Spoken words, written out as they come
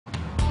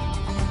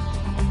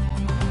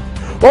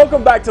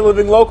Welcome back to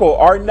Living Local.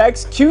 Our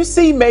next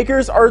QC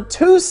makers are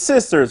two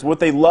sisters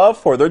with a love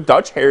for their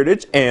Dutch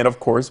heritage and, of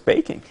course,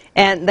 baking.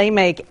 And they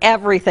make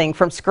everything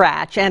from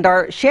scratch and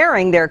are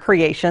sharing their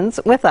creations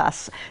with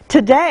us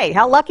today.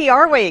 How lucky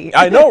are we?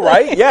 I know,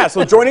 right? Yeah,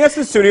 so joining us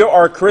in the studio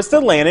are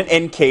Krysta, Lannan,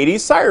 and Katie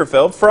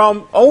Suierveld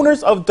from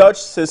owners of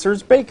Dutch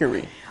Sisters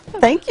Bakery.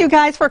 Thank you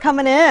guys for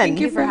coming in. Thank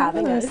you for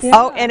having us. Yeah.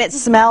 Oh, and it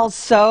smells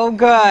so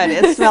good.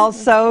 It smells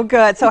so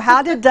good. So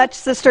how did Dutch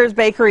Sisters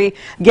Bakery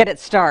get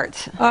its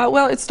start?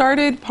 Well, it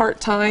started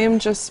part-time,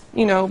 just,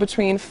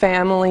 between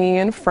family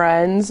and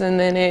friends, and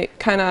then it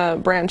kind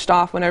of branched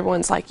off when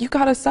everyone's like, you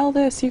got to sell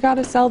this, you got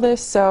to sell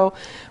this. So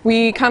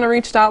we kind of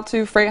reached out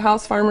to Freight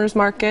House Farmers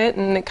Market,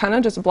 and it kind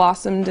of just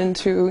blossomed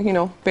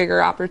into,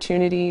 bigger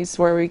opportunities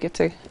where we get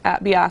to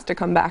be asked to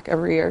come back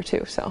every year,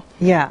 too. So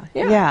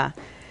Yeah.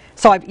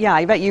 So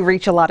I bet you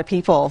reach a lot of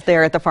people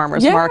there at the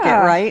farmers market,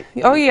 right?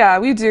 Oh yeah,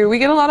 we do. We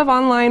get a lot of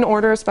online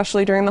orders,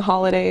 especially during the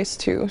holidays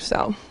too.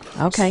 So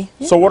okay.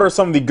 So what are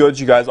some of the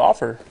goods you guys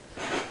offer?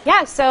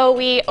 Yeah, so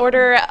we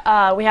order,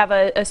 we have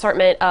an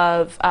assortment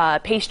of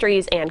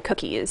pastries and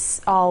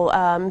cookies, all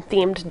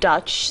themed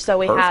Dutch. So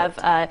we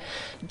have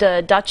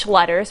the Dutch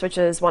letters, which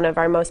is one of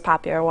our most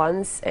popular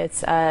ones.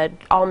 It's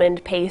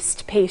almond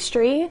paste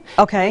pastry.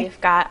 Okay.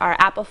 We've got our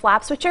apple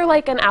flaps, which are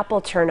like an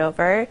apple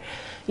turnover.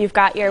 You've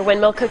got your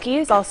windmill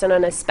cookies, also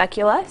known as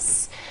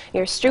speculoos.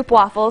 Your stroop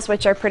waffles,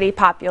 which are pretty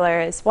popular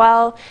as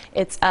well.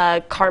 It's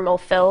a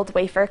caramel-filled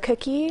wafer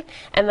cookie.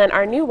 And then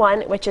our new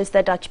one, which is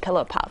the Dutch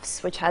pillow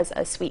puffs, which has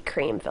a sweet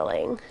cream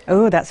filling.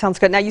 Oh, that sounds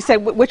good. Now, you said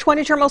which one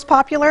is your most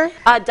popular?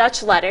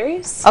 Dutch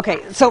letters.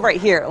 Okay, so right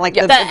here, like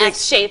the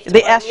S-shaped one.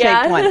 The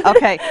S-shaped one.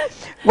 Okay.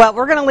 Well,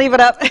 we're going to leave it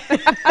up.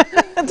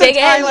 Dig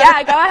in.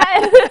 Yeah, go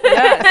ahead.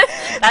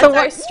 Yes. That's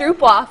our stroop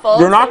waffle.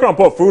 You're not going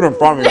to put food in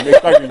front of me and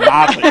expect me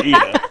not to eat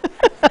it.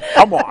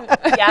 Come on.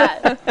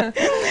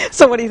 Yeah.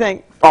 So what do you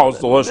think? Oh, it's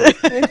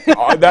delicious.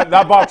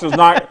 That box is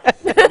not.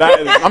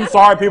 I'm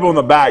sorry, people in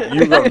the back.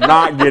 You are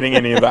not getting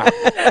any of that.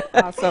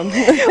 Awesome.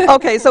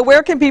 Okay, so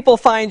where can people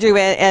find you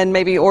and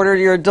maybe order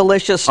your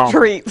delicious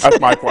treats? That's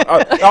my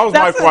question. That was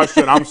my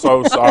question. I'm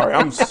so sorry.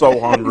 I'm so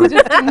hungry.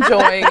 Just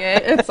enjoying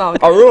it. It's all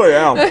good. I really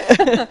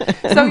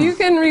am. So you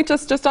can reach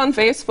us just on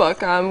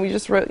Facebook. We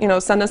just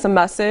send us a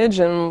message,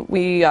 and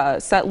we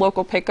set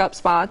local pickup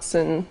spots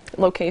and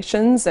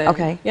locations, and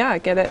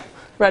get it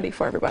ready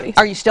for everybody.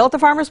 Are you still at the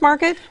farmers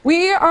market?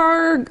 We've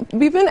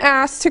been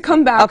asked to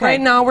come back. Okay.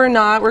 Right now we're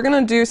not. We're going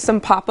to do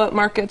some pop-up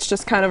markets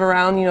just kind of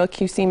around,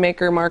 QC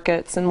maker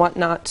markets and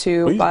whatnot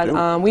too. Please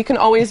but we can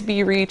always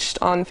be reached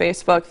on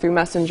Facebook through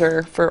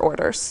Messenger for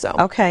orders. So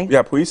okay.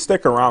 Yeah, please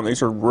stick around.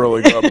 These are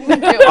really good.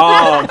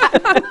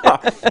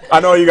 I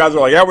know you guys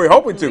are like, yeah, we're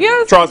hoping to.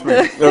 Yes. Trust me.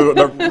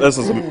 This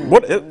is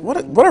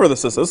whatever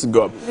this is. This is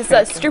good. This is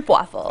a stroop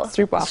waffle.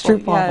 Stroop waffle.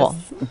 Stroop waffle.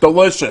 Yes.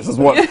 Delicious is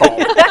what it's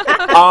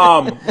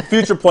called.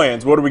 Future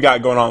plans. What do we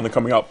got going on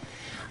coming up?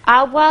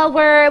 Well,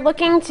 we're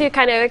looking to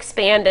kind of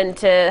expand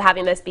into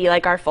having this be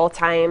like our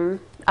full-time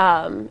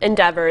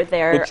endeavor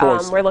there. Good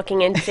choice. We're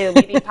looking into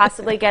maybe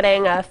possibly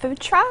getting a food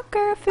truck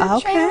or a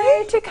food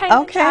trailer to kind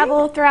of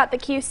travel throughout the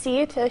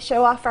QC to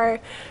show off our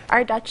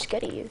Dutch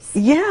goodies.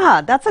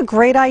 Yeah, that's a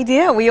great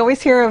idea. We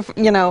always hear of,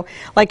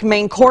 like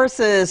main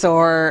courses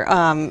or,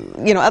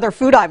 other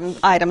food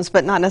items,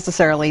 but not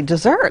necessarily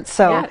desserts.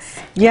 So,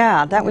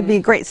 yeah, that would be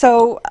great.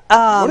 So,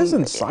 what is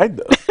inside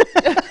this?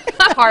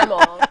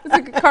 Caramel. It's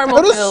like a caramel.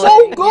 It is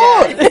so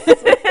good.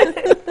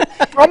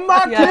 I'm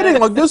not kidding.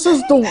 Like this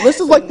is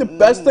like the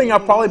best thing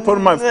I've probably put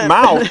in my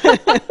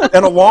mouth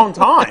in a long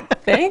time.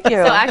 Thank you.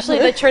 So actually,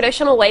 the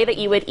traditional way that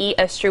you would eat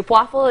a stroop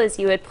waffle is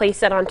you would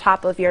place it on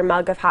top of your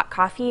mug of hot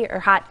coffee or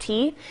hot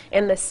tea,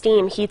 and the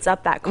steam heats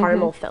up that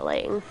caramel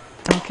filling.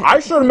 Okay. I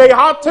should have made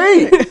hot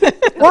tea.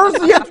 Where's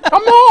the?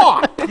 Come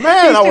on,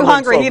 man. He's too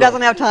hungry. He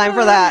doesn't have time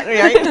for that.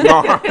 Right?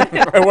 No,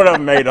 I would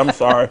have made. I'm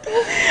sorry.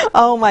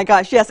 Oh my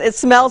gosh! Yes, it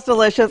smells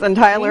delicious, and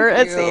Tyler,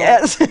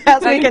 as we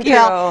can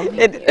tell,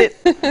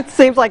 it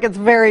seems like it's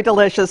very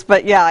delicious.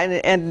 But yeah,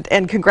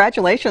 and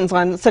congratulations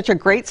on such a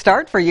great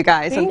start for you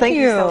guys. Thank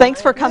you.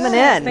 Thanks for coming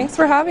in. Thanks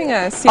for having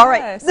us. All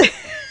right.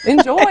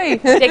 Enjoy.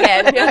 Dig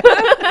in.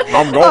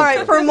 I'm going. All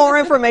right, for more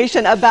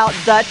information about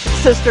Dutch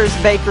Sisters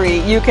Bakery,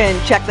 you can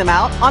check them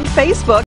out on Facebook.